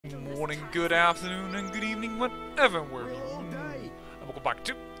morning, good afternoon, and good evening, whenever we're and welcome back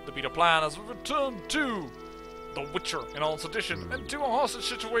to the beta plan as we return to The Witcher in all its edition and to a hostage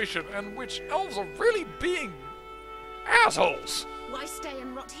situation in which elves are really being assholes. Why stay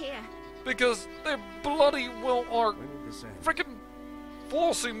and rot here? Because they bloody well are freaking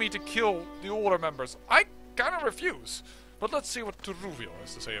forcing me to kill the Order members. I kinda refuse. But let's see what Turuvio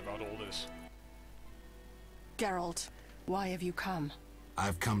has to say about all this. Geralt, why have you come?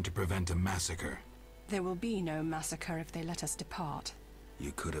 I've come to prevent a massacre. There will be no massacre if they let us depart.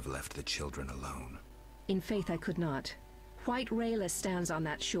 You could have left the children alone. In faith I could not. White Rayla stands on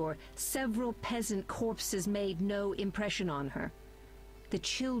that shore. Several peasant corpses made no impression on her. The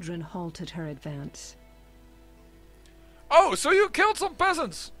children halted her advance. Oh, so you killed some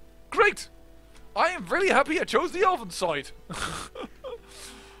peasants! Great! I am really happy I chose the elven side.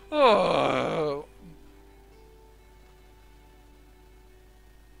 Oh.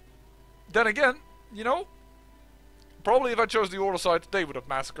 Then again, you know, probably if I chose the Order side, they would have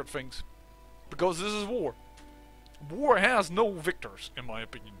massacred things. Because this is war. War has no victors, in my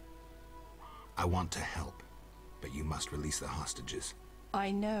opinion. I want to help, but you must release the hostages.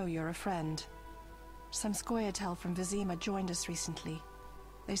 I know you're a friend. Some Scoia'tael from Vizima joined us recently.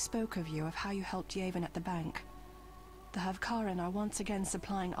 They spoke of you, of how you helped Yevon at the bank. The Havkaran are once again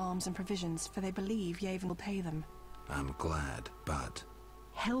supplying arms and provisions, for they believe Yevon will pay them. I'm glad, but...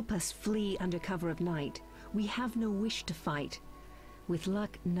 Help us flee under cover of night. We have no wish to fight. With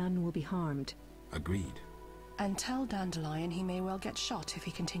luck, none will be harmed. Agreed. And tell Dandelion he may well get shot if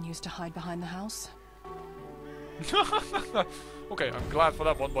he continues to hide behind the house. Okay, I'm glad for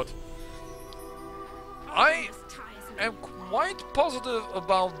that one, but... I am quite positive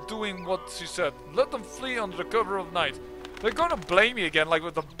about doing what she said. Let them flee under the cover of night. They're gonna blame me again, like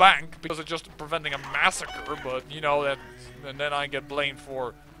with the bank, because it's just preventing a massacre, but, you know, that, and then I get blamed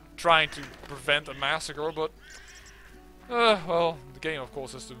for trying to prevent a massacre, but... well, the game, of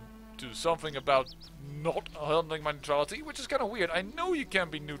course, has to do something about not handling my neutrality, which is kind of weird. I know you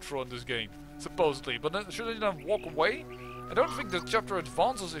can be neutral in this game, supposedly, but then, should I then walk away? I don't think the chapter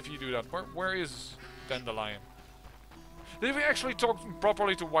advances if you do that. Where is Dandelion? Did we actually talk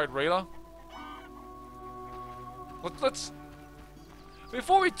properly to White Rayla? Let's...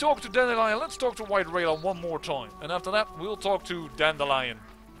 Before we talk to Dandelion, let's talk to White Rayla one more time. And after that, we'll talk to Dandelion.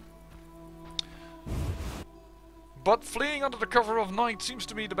 But fleeing under the cover of night seems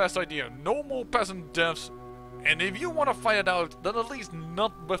to be the best idea. No more peasant deaths. And if you want to fight it out, then at least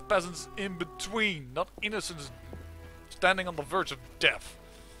not with peasants in between. Not innocents standing on the verge of death.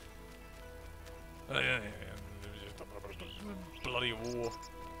 Bloody war.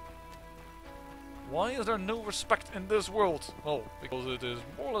 Why is there no respect in this world? Well, because it is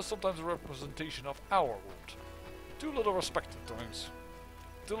more or less sometimes a representation of our world. Too little respect at times.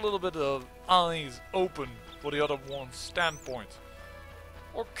 Too little bit of eyes open for the other one's standpoint.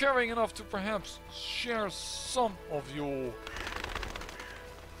 Or caring enough to perhaps share some of your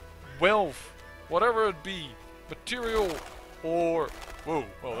wealth, whatever it be, material or... Whoa,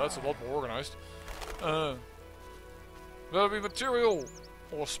 well that's a lot more organized. Whether it be material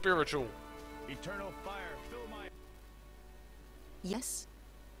or spiritual. Eternal fire, fill my... Yes?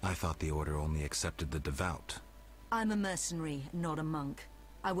 I thought the Order only accepted the devout. I'm a mercenary, not a monk.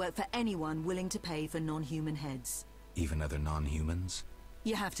 I work for anyone willing to pay for non-human heads. Even other non-humans?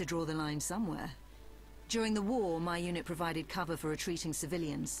 You have to draw the line somewhere. During the war, my unit provided cover for retreating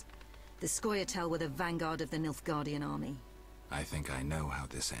civilians. The Scoia'tael were the vanguard of the Nilfgaardian army. I think I know how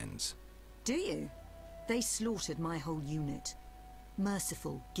this ends. Do you? They slaughtered my whole unit.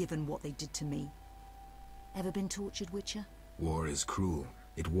 Merciful, given what they did to me. Ever been tortured, Witcher? War is cruel.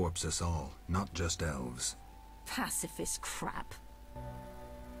 It warps us all, not just elves. Pacifist crap.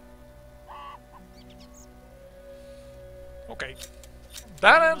 Okay.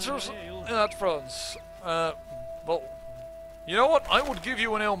 That answers that front. Well, you know what? I would give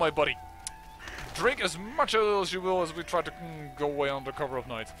you an ale, my buddy. Drink as much ale as you will as we try to go away under cover of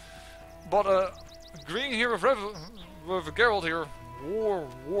night. But, agreeing here with Geralt here, war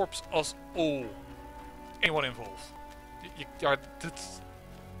warps us all. Anyone involved. It's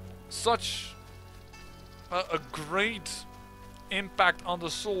such a great impact on the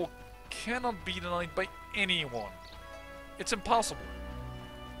soul cannot be denied by anyone. It's impossible.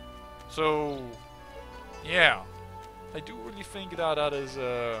 So, yeah. I do really think that that is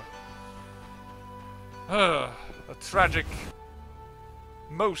a tragic,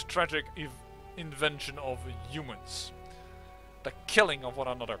 most tragic invention of humans. The killing of one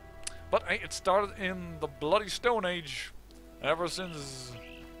another. But hey, it started in the bloody Stone Age. Ever since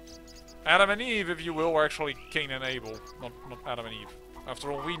Adam and Eve, if you will, or actually Cain and Abel. Not Adam and Eve.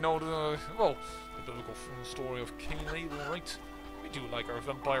 After all, we know the biblical story of Cain and Abel, right? We do like our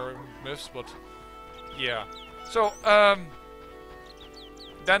vampire myths, but yeah. So,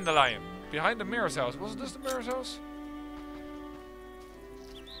 Dandelion. Behind the mayor's house. Wasn't this the mayor's house?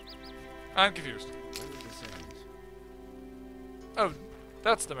 I'm confused. Oh,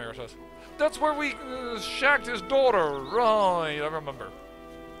 that's the mayor's house. That's where we shagged his daughter. Right, I remember.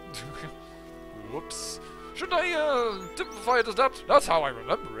 Whoops. Should I typify it as that? That's how I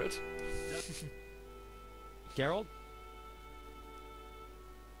remember it. Geralt?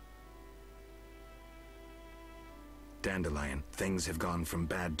 Dandelion, things have gone from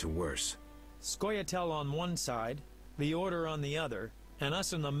bad to worse. Scoia'tael on one side, the Order on the other, and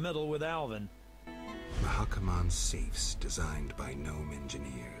us in the middle with Alvin. Mahakaman safes designed by gnome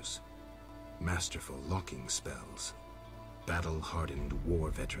engineers. Masterful locking spells. Battle-hardened war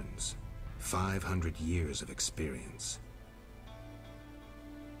veterans. 500 years of experience.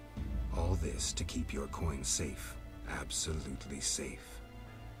 All this to keep your coin safe. Absolutely safe.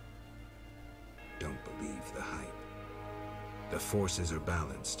 Don't believe the hype. The forces are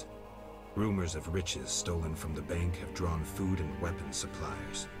balanced. Rumors of riches stolen from the bank have drawn food and weapon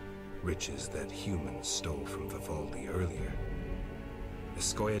suppliers. Riches that humans stole from Vivaldi earlier. The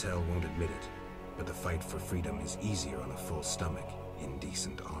Scoia'tael won't admit it, but the fight for freedom is easier on a full stomach in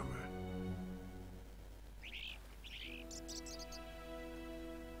decent armor.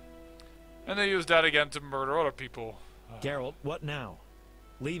 And they use that again to murder other people. Geralt, what now?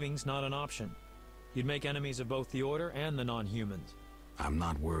 Leaving's not an option. You'd make enemies of both the Order and the non-humans. I'm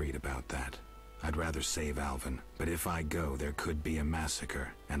not worried about that. I'd rather save Alvin, but if I go, there could be a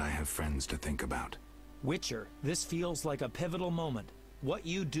massacre, and I have friends to think about. Witcher, this feels like a pivotal moment. What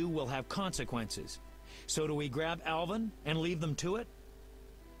you do will have consequences. So do we grab Alvin and leave them to it?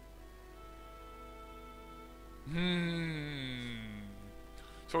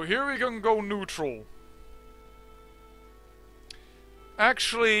 So here we can go neutral.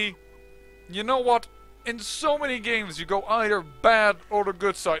 Actually, you know what? In so many games you go either bad or the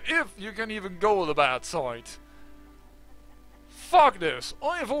good side, if you can even go the bad side. Fuck this!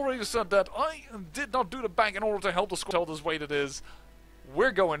 I have already said that I did not do the bank in order to help the Scoia'tael this way it is.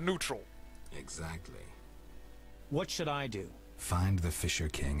 We're going neutral. Exactly. What should I do? Find the Fisher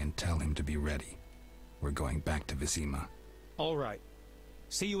King and tell him to be ready. We're going back to Vizima. All right.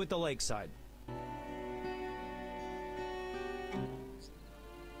 See you at the lakeside.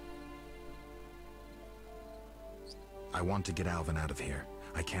 I want to get Alvin out of here.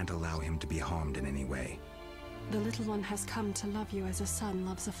 I can't allow him to be harmed in any way. The little one has come to love you as a son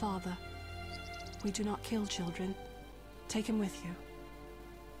loves a father. We do not kill children. Take him with you.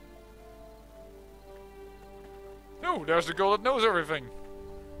 Oh, there's the girl that knows everything.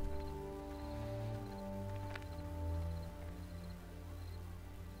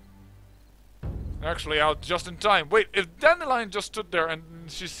 Actually, out just in time. Wait, if Dandelion just stood there and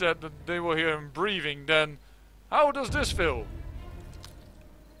she said that they will hear him breathing, then how does this feel?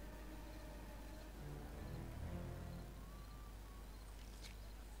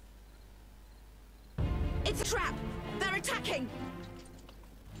 It's a trap! They're attacking!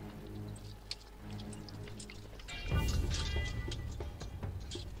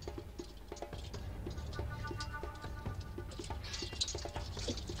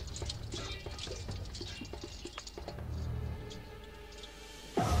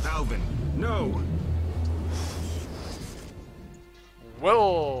 Alvin, no!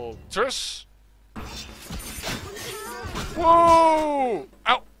 Well, Triss. Whoa!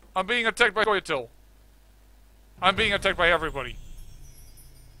 Ow! I'm being attacked by Scoia'tael. I'm being attacked by everybody.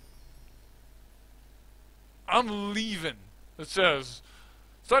 I'm leaving. It says,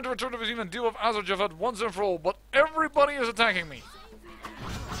 it's time to return to Vizima and deal with Azor-Javad once and for all, but everybody is attacking me.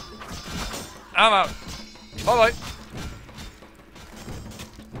 I'm out. Bye-bye.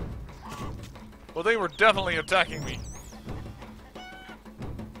 Well, they were definitely attacking me.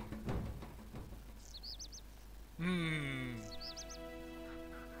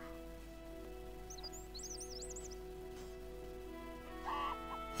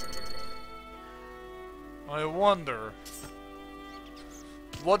 I wonder.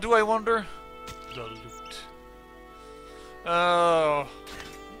 What do I wonder? The loot. Oh.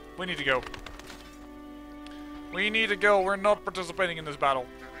 We need to go. We need to go. We're not participating in this battle.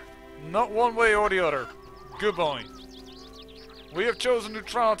 Not one way or the other. Goodbye. We have chosen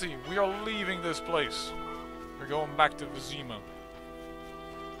neutrality. We are leaving this place. We're going back to Vizima.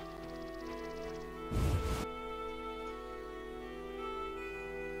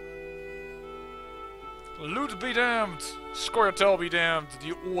 Loot be damned. Scoia'tael be damned.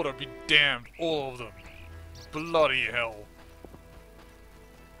 The Order be damned. All of them. Bloody hell.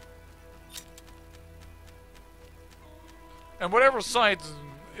 And whatever side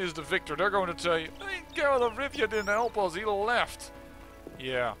is the victor, they're going to say, hey, Geralt of Rivia didn't help us, he left.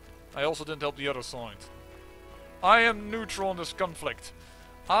 Yeah, I also didn't help the other side. I am neutral in this conflict.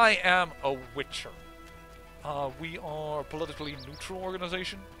 I am a witcher. We are a politically neutral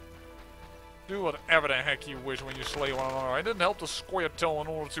organization. Do whatever the heck you wish when you slay one another. I didn't help the Scoia'tael in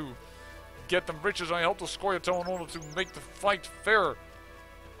order to get them riches. I helped the Scoia'tael in order to make the fight fair.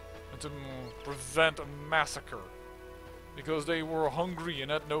 And to prevent a massacre. Because they were hungry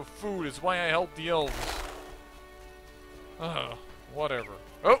and had no food. It's why I helped the elves. Whatever.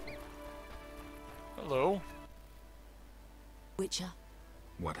 Oh! Hello. Witcher?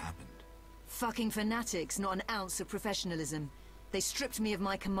 What happened? Fucking fanatics, not an ounce of professionalism. They stripped me of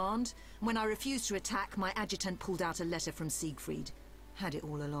my command, and when I refused to attack, my adjutant pulled out a letter from Siegfried. Had it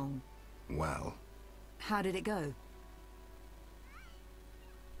all along. Well, How did it go?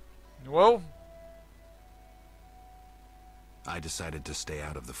 Well, I decided to stay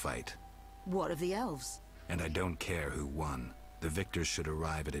out of the fight. What of the elves? And I don't care who won. The victors should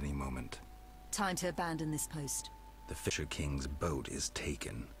arrive at any moment. Time to abandon this post. The Fisher King's boat is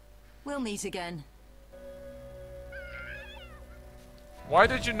taken. We'll meet again. why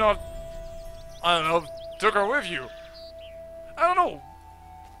did you not, I don't know, took her with you? I don't know.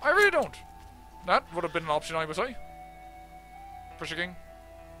 I really don't. That would have been an option, I would say. Fisher King.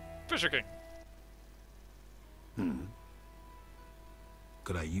 Fisher King.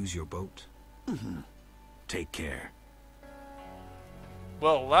 Could I use your boat? Take care.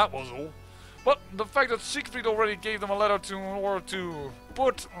 Well, that was all. But the fact that Siegfried already gave them a letter to in order to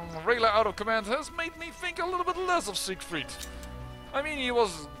put Rayla out of command has made me think a little bit less of Siegfried. I mean, he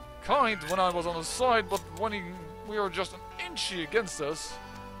was kind when I was on his side, but when we were just an inchy against us.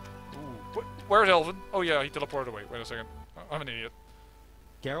 Ooh, where's Elvin? Oh yeah, he teleported away. Wait a second. I'm an idiot.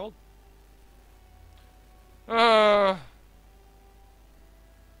 Geralt?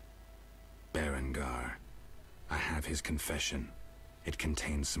 Berengar. I have his confession. It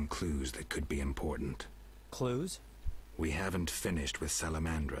contains some clues that could be important. Clues? We haven't finished with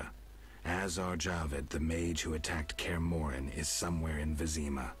Salamandra. Azar Javed, the mage who attacked Kaer Morhen, is somewhere in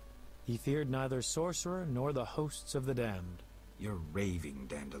Vizima. He feared neither sorcerer nor the hosts of the damned, You're raving,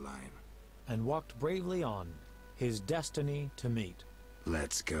 Dandelion. and walked bravely on, his destiny to meet.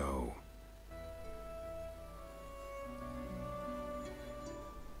 Let's go.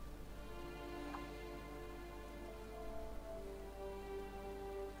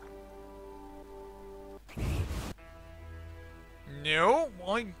 No,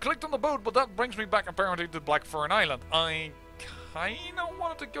 I clicked on the boat, but that brings me back apparently to Blackfern Island. I kinda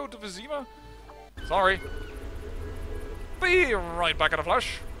wanted to go to Vizima. Sorry. Be right back in a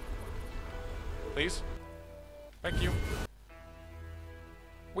flash. Please. Thank you.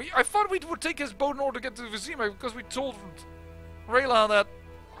 I thought we would take his boat in order to get to Vizima because we told Rayla that...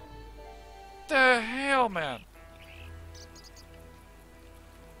 The hell, man.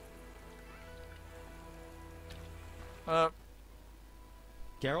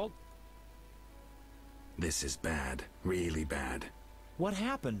 Geralt? This is bad. Really bad. What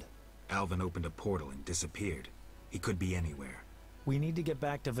happened? Alvin opened a portal and disappeared. He could be anywhere. We need to get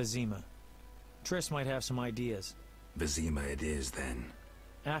back to Vizima. Triss might have some ideas. Vizima it is, then.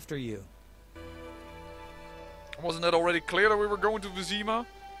 After you. Wasn't it already clear that we were going to Vizima?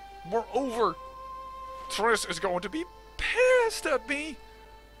 Moreover, Triss is going to be pissed at me.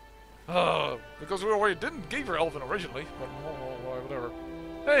 Because we already didn't give her Elvin originally. But whatever.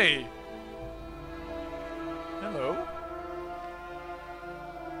 Hey! Hello?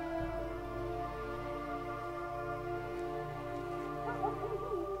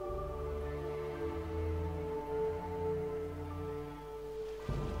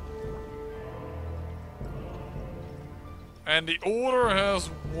 And the Order has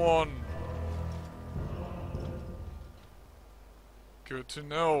won. Good to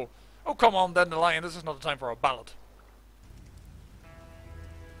know. Oh, come on, Dandelion. This is not the time for a ballad.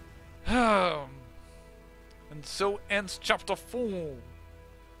 And so ends chapter 4.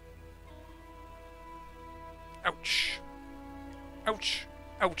 Ouch. Ouch.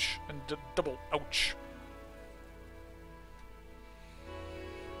 Ouch. And double ouch.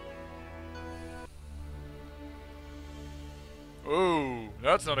 Oh,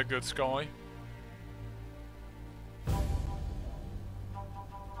 that's not a good sky.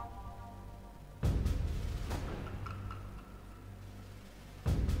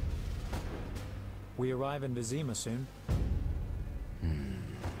 We arrive in Vizima soon.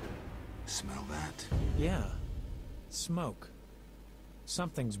 Smell that? Yeah. Smoke.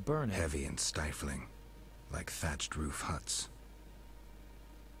 Something's burning. Heavy and stifling. Like thatched roof huts.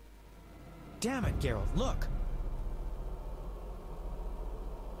 Damn it, Geralt, look!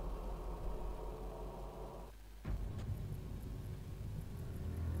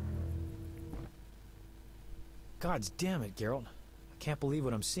 Gods damn it, Geralt. I can't believe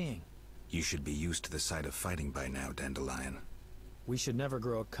what I'm seeing. You should be used to the sight of fighting by now, Dandelion. We should never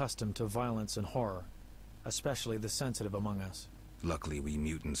grow accustomed to violence and horror, especially the sensitive among us. Luckily, we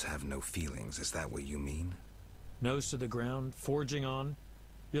mutants have no feelings. Is that what you mean? Nose to the ground, forging on.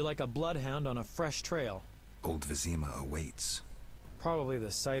 You're like a bloodhound on a fresh trail. Old Vizima awaits. Probably the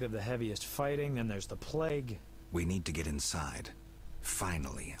site of the heaviest fighting, then there's the plague. We need to get inside.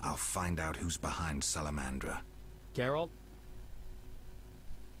 Finally, I'll find out who's behind Salamandra. Geralt?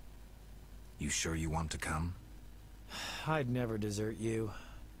 You sure you want to come? I'd never desert you.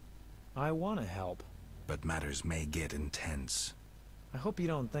 I want to help. But matters may get intense. I hope you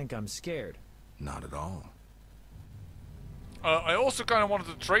don't think I'm scared. Not at all. I also kind of wanted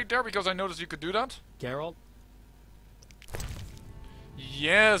to trade there because I noticed you could do that. Geralt?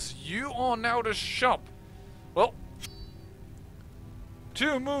 Yes, you are now the shop. Well,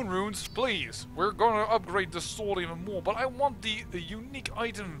 2 moon runes, please. We're gonna upgrade the sword even more, but I want the unique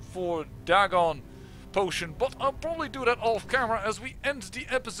item for Dagon potion. But I'll probably do that off camera as we end the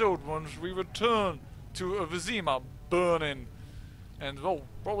episode once we return to Vizima burning. And well,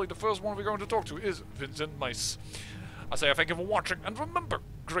 probably the first one we're going to talk to is Vincent Mice. I say thank you for watching, and remember,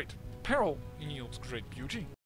 great peril yields great beauty.